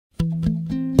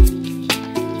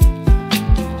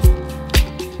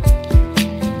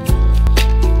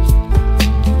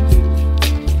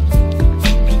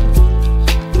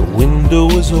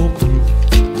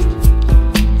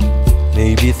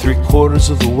because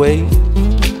of the weight,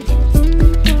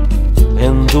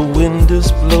 and the wind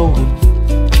is blowing.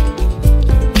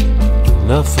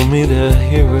 Enough for me to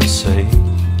hear her say,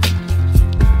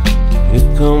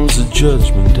 here comes the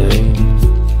judgment day.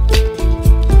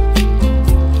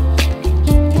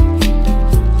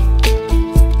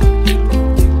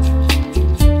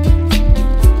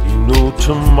 You know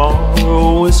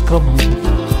tomorrow is coming,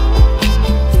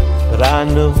 but I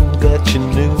know that you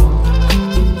knew,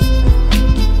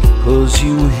 'cause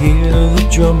you hear the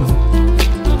drumming,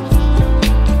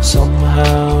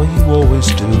 somehow you always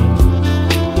do.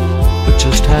 But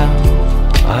just how,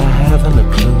 I haven't a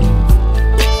clue.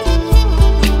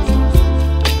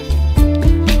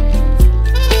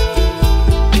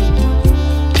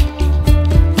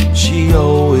 She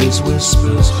always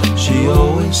whispers, she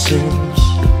always sings,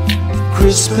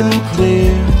 crisp and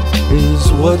clear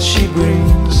is what she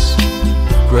brings,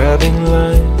 grabbing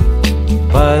light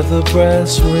by the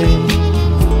brass ring.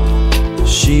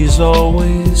 She's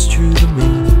always true to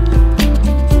me,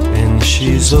 and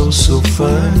she's oh so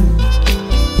fine.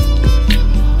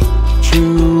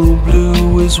 True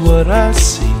blue is what I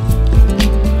see,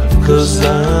 'cause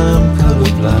I'm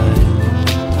colorblind.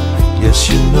 Yes,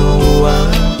 you know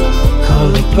I'm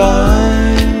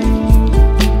colorblind.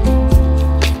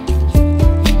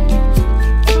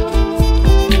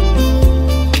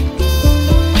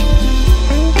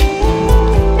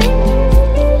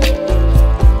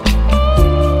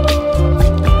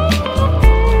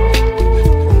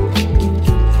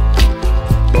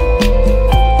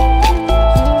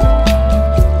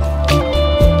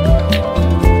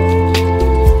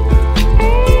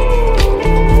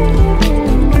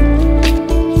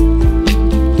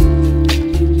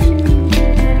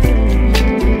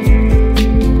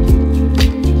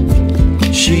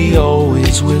 She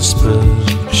always whispers,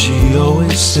 she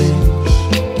always sings,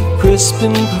 crisp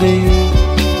and clear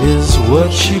is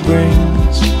what she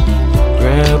brings,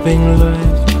 grabbing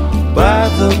light by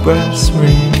the brass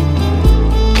ring.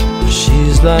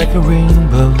 She's like a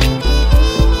rainbow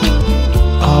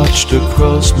arched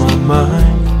across my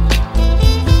mind.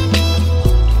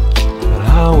 But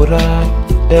how would I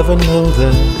ever know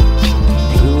that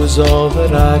blue is all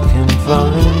that I can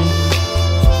find?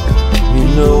 You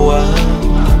know I'm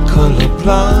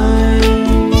colorblind.